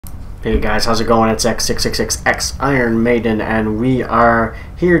Hey guys, how's it going? It's X666X Iron Maiden, and we are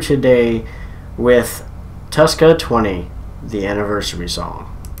here today with Tuska20, the anniversary song.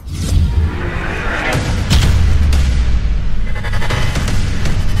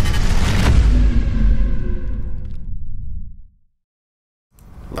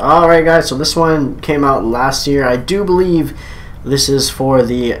 Alright guys, so this one came out last year. I do believe this is for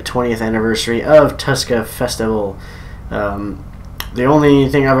the 20th anniversary of Tuska Festival. The only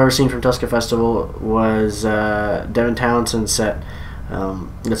thing I've ever seen from Tuska Festival was Devin Townsend's set.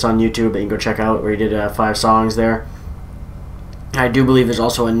 That's on YouTube that you can go check out, where he did 5 songs there. I do believe there's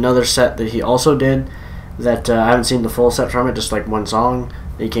also another set that he also did that I haven't seen the full set from it, just like one song.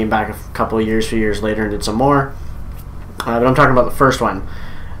 He came back a few years later and did some more. But I'm talking about the first one.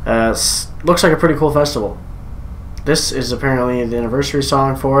 Looks like a pretty cool festival. This is apparently the anniversary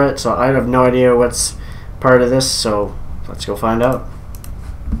song for it, so I have no idea what's part of this, so let's go find out.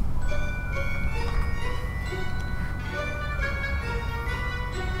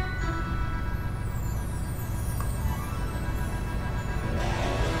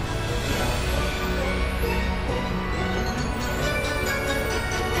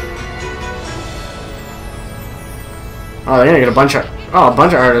 Oh, they're gonna get a bunch of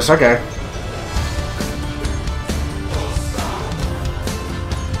artists. Okay.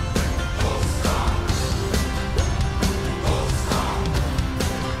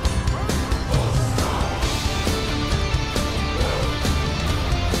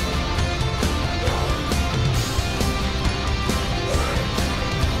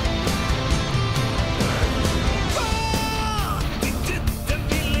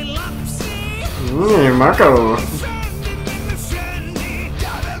 Marco.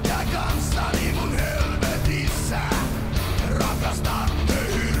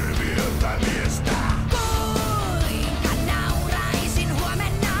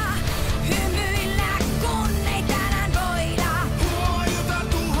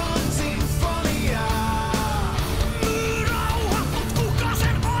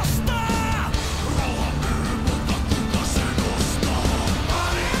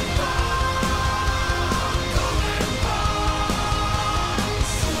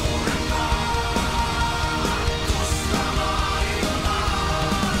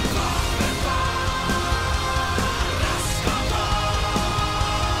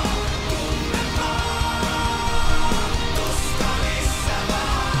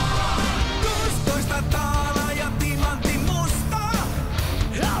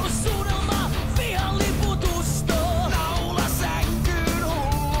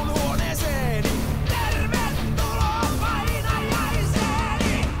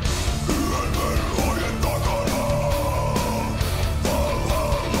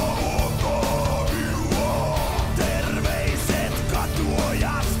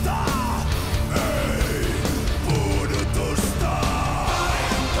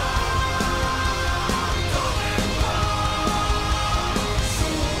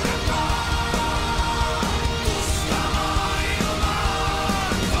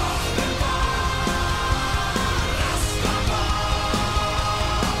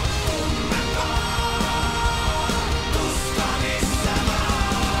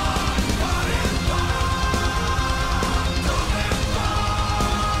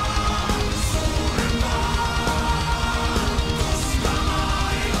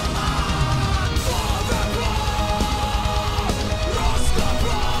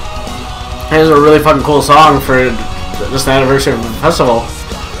 This is a really fucking cool song for just the anniversary of the festival.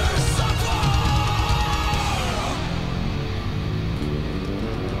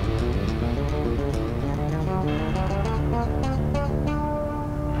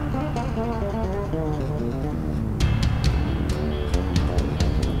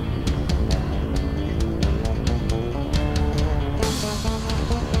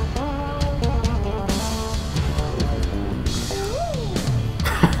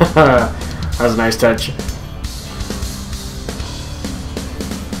 That was a nice touch.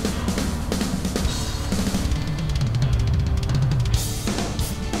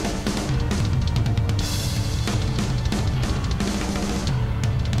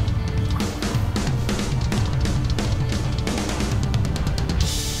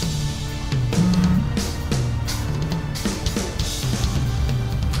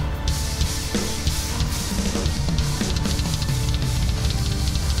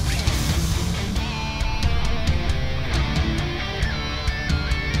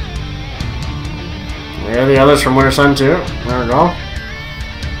 Yeah, the others from Winter Sun too. There we go.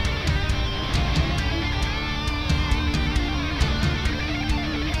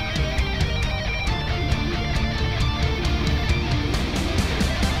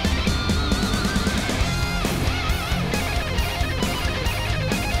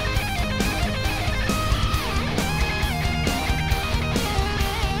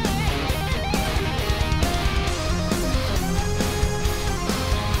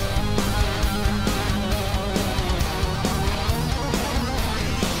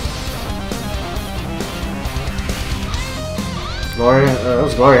 Glory, that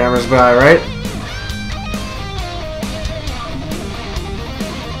was Glory Hammer's guy, right?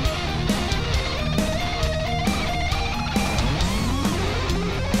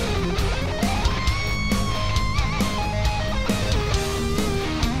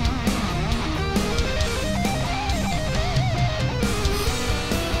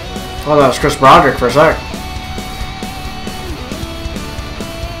 Oh, that was Chris Broderick for a sec.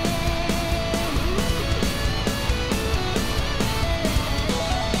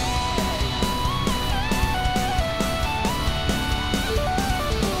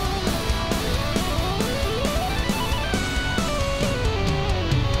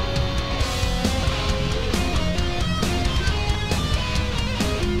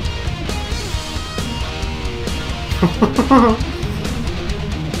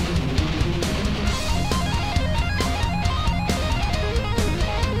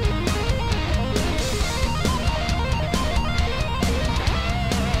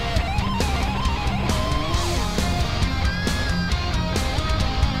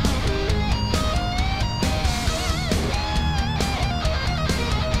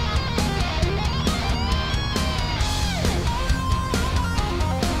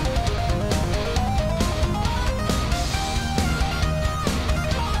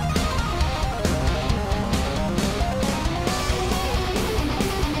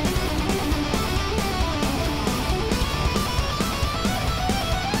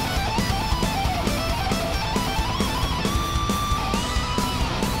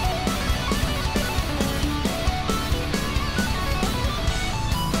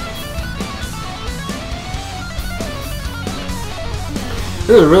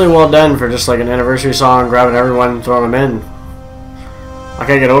 This is really well done for just like an anniversary song, grabbing everyone, throwing them in. I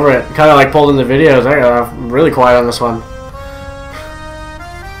can't get over it. Kind of like pulled in the videos. I'm really quiet on this one.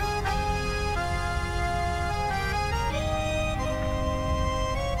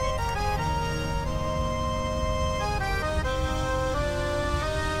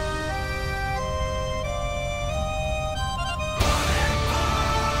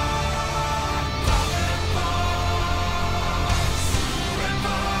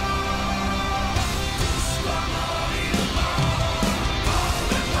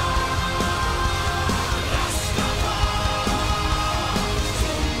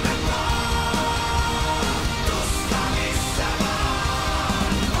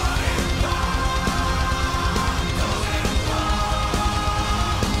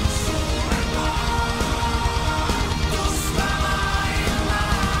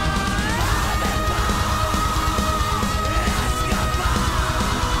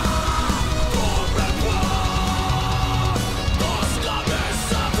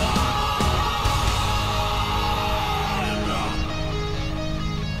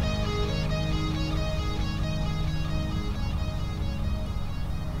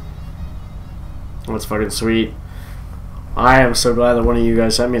 That's fucking sweet. I am so glad that one of you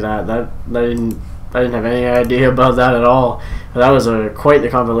guys sent me that. I didn't have any idea about that at all. That was quite the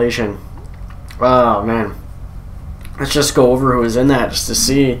compilation. Oh man, let's just go over who was in that just to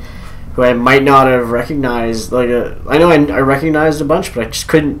see who I might not have recognized. Like I know I recognized a bunch, but I just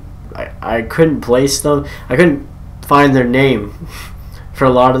couldn't. I couldn't place them. I couldn't find their name for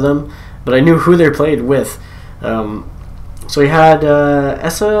a lot of them, but I knew who they played with. So we had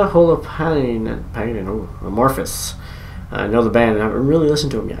Essa Holopainen, Amorphous. I know the band, and I haven't really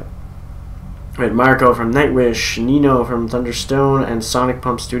listened to them yet. We had Marco from Nightwish, Nino from Thunderstone, and Sonic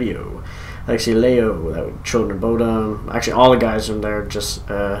Pump Studio. Alexi Leo, Children of Bodom. Actually, all the guys from there, just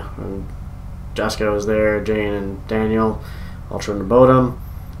Jaska was there, Jane and Daniel, all Children of Bodom.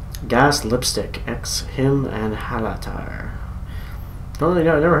 Gas Lipstick, X, him, and Halatar. I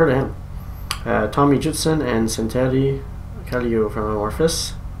never heard of him. Tommy Jutson and Senteri Kalio from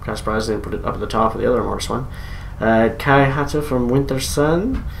Amorphous. Kind of surprised they didn't put it up at the top of the other Amorphous one. Kai Hata from Winter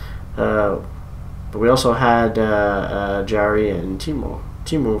Sun. But we also had Jari and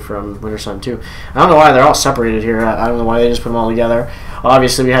Timu from Winter Sun too. I don't know why they're all separated here. I don't know why they just put them all together.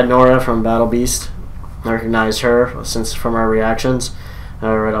 Obviously we had Nora from Battle Beast. I recognized her since from our reactions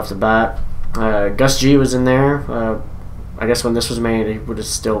right off the bat. Gus G was in there. I guess when this was made, he would have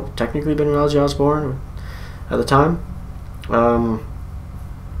still technically been Ozzy Osbourne at the time.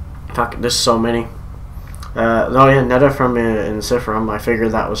 Fuck, there's so many. Oh yeah, Netta from Encifrum. I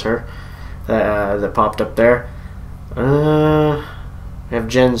figured that was her that popped up there. We have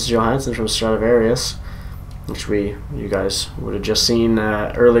Jens Johansson from Stradivarius, which you guys would have just seen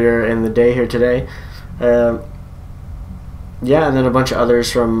earlier in the day here today. Yeah, and then a bunch of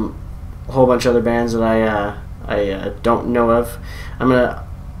others from a whole bunch of other bands that I don't know of.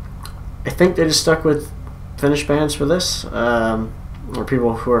 I think they just stuck with Finnish bands for this, or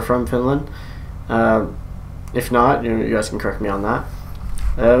people who are from Finland. If not, you guys can correct me on that.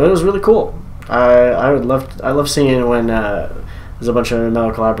 But it was really cool. I love seeing when there's a bunch of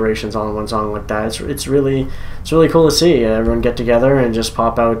metal collaborations on one song like that. It's really cool to see everyone get together and just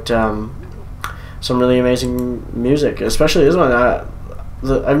pop out some really amazing music, especially this one.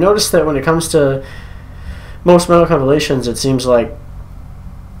 I've noticed that when it comes to most metal compilations, it seems like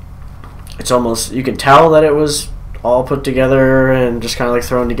it's almost, you can tell that it was all put together and just kind of like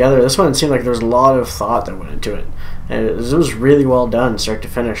thrown together. This one, it seemed like there was a lot of thought that went into it, and it was really well done, start to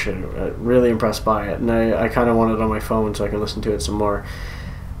finish. Really impressed by it, and I kind of want it on my phone so I can listen to it some more.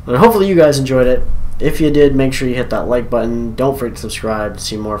 But hopefully you guys enjoyed it. If you did, make sure you hit that like button. Don't forget to subscribe to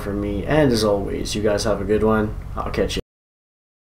see more from me, and as always, you guys have a good one. I'll catch you